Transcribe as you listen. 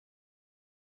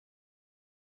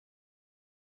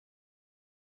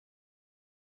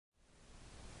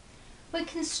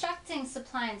constructing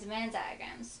supply and demand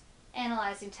diagrams,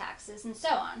 analyzing taxes, and so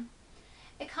on,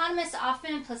 economists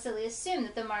often implicitly assume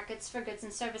that the markets for goods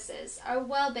and services are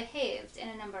well behaved in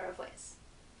a number of ways.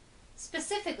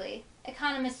 Specifically,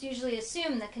 economists usually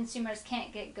assume that consumers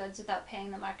can't get goods without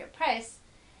paying the market price,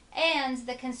 and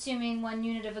that consuming one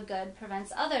unit of a good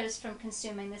prevents others from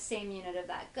consuming the same unit of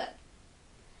that good.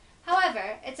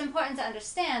 However, it's important to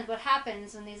understand what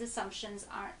happens when these assumptions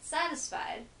aren't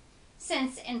satisfied,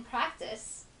 since, in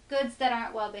practice, goods that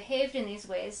aren't well behaved in these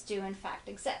ways do in fact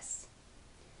exist.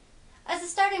 As a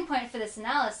starting point for this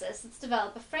analysis, let's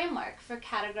develop a framework for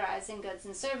categorizing goods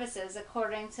and services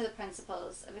according to the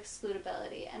principles of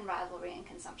excludability and rivalry in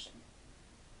consumption.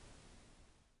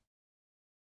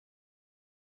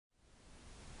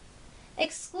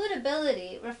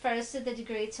 Excludability refers to the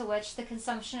degree to which the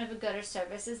consumption of a good or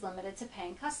service is limited to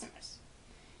paying customers.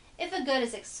 If a good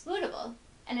is excludable,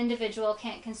 an individual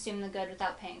can't consume the good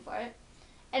without paying for it,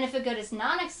 and if a good is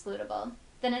non-excludable,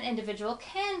 then an individual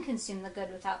can consume the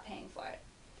good without paying for it.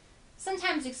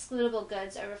 Sometimes excludable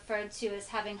goods are referred to as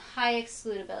having high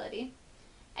excludability,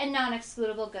 and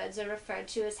non-excludable goods are referred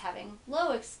to as having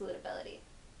low excludability.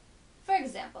 For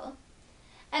example,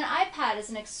 an iPad is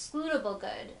an excludable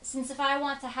good, since if I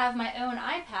want to have my own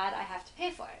iPad, I have to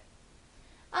pay for it.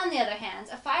 On the other hand,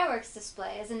 a fireworks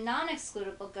display is a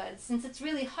non-excludable good, since it's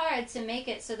really hard to make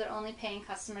it so that only paying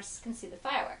customers can see the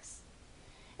fireworks.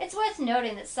 It's worth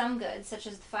noting that some goods, such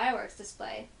as the fireworks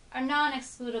display, are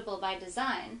non-excludable by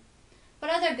design, but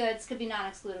other goods could be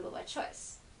non-excludable by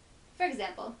choice. For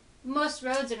example, most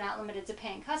roads are not limited to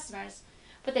paying customers,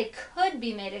 but they could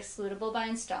be made excludable by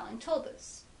installing toll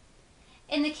booths.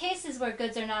 In the cases where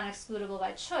goods are non-excludable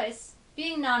by choice,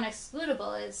 being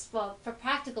non-excludable is, well, for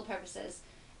practical purposes,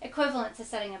 equivalent to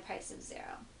setting a price of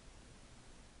zero.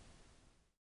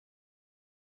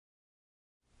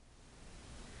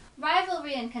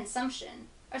 Rivalry in consumption,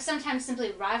 or sometimes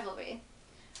simply rivalry,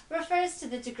 refers to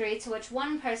the degree to which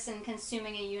one person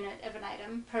consuming a unit of an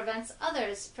item prevents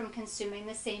others from consuming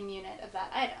the same unit of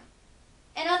that item.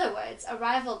 In other words, a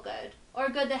rival good, or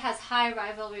a good that has high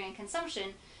rivalry in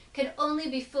consumption, could only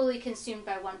be fully consumed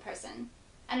by one person,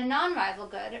 and a non-rival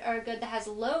good, or a good that has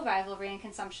low rivalry in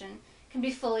consumption, can be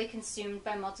fully consumed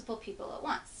by multiple people at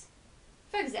once.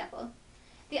 For example,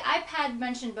 the iPad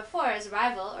mentioned before is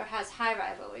rival or has high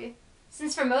rivalry,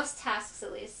 since for most tasks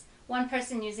at least, one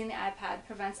person using the iPad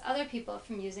prevents other people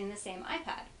from using the same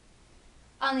iPad.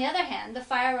 On the other hand, the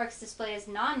fireworks display is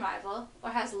non-rival or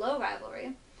has low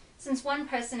rivalry, since one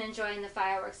person enjoying the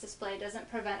fireworks display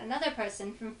doesn't prevent another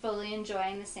person from fully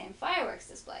enjoying the same fireworks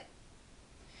display.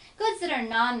 Goods that are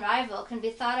non-rival can be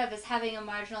thought of as having a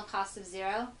marginal cost of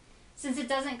zero, since it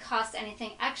doesn't cost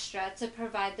anything extra to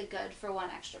provide the good for one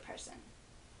extra person.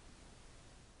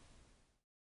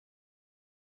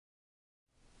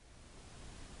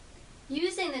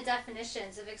 Using the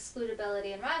definitions of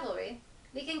excludability and rivalry,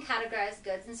 we can categorize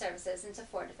goods and services into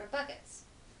 4 different buckets.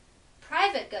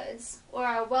 Private goods, or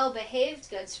our well-behaved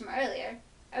goods from earlier,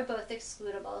 are both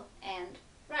excludable and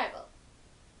rival.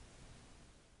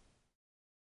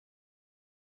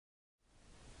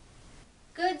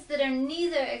 Goods that are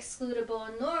neither excludable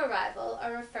nor rival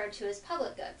are referred to as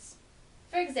public goods.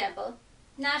 For example,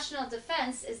 national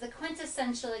defense is the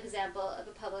quintessential example of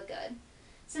a public good,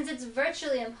 since it's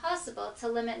virtually impossible to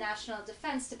limit national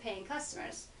defense to paying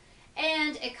customers,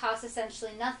 and it costs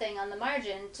essentially nothing on the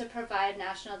margin to provide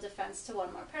national defense to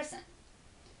one more person.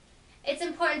 It's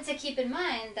important to keep in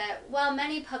mind that while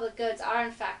many public goods are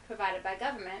in fact provided by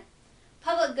government,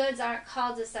 public goods aren't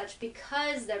called as such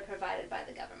because they're provided by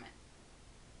the government.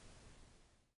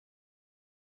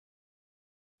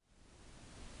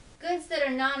 Goods that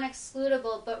are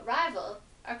non-excludable but rival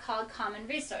are called common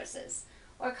resources,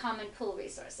 or common pool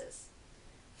resources.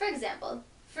 For example,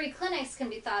 free clinics can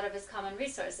be thought of as common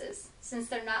resources, since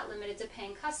they're not limited to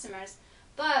paying customers,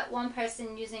 but one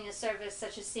person using a service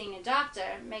such as seeing a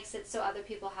doctor makes it so other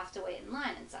people have to wait in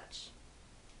line and such.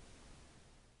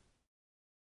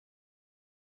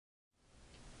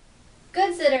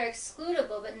 Goods that are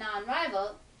excludable but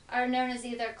non-rival are known as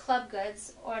either club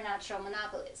goods or natural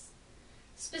monopolies.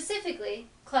 Specifically,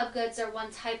 club goods are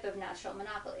one type of natural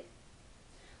monopoly.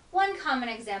 One common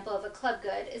example of a club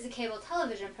good is a cable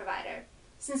television provider,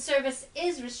 since service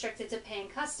is restricted to paying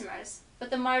customers, but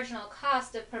the marginal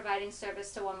cost of providing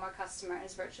service to one more customer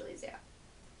is virtually zero.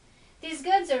 These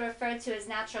goods are referred to as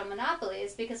natural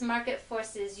monopolies because market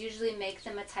forces usually make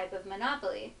them a type of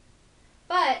monopoly.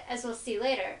 But, as we'll see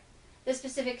later, the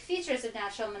specific features of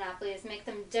natural monopolies make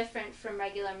them different from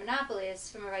regular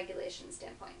monopolies from a regulation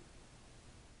standpoint.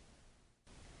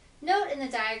 Note note in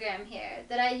the diagram here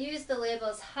that I use the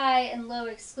labels high and low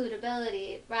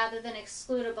excludability rather than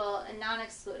excludable and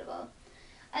non-excludable,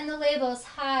 and the labels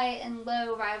high and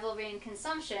low rivalry and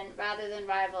consumption rather than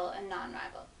rival and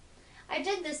non-rival. I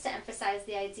did this to emphasize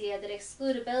the idea that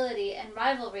excludability and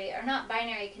rivalry are not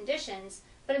binary conditions,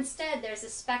 but instead there's a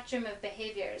spectrum of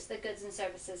behaviors that goods and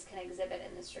services can exhibit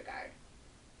in this regard.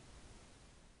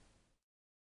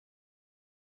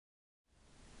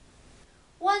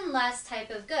 One last type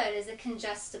of good is a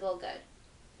congestible good.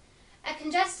 A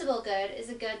congestible good is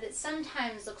a good that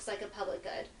sometimes looks like a public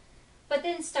good, but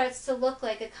then starts to look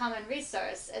like a common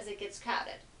resource as it gets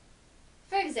crowded.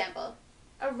 For example,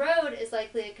 a road is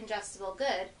likely a congestible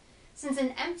good, since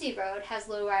an empty road has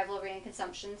low rivalry and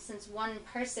consumption, since one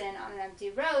person on an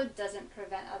empty road doesn't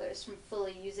prevent others from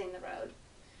fully using the road.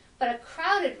 But a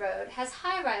crowded road has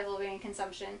high rivalry and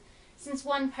consumption, since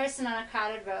one person on a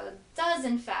crowded road does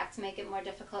in fact make it more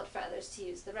difficult for others to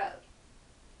use the road.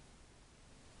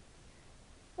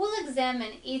 We'll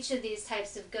examine each of these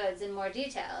types of goods in more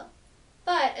detail,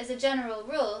 but as a general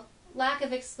rule, lack of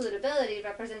excludability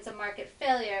represents a market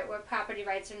failure where property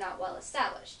rights are not well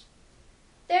established.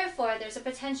 Therefore, there's a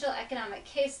potential economic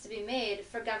case to be made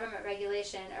for government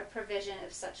regulation or provision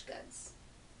of such goods.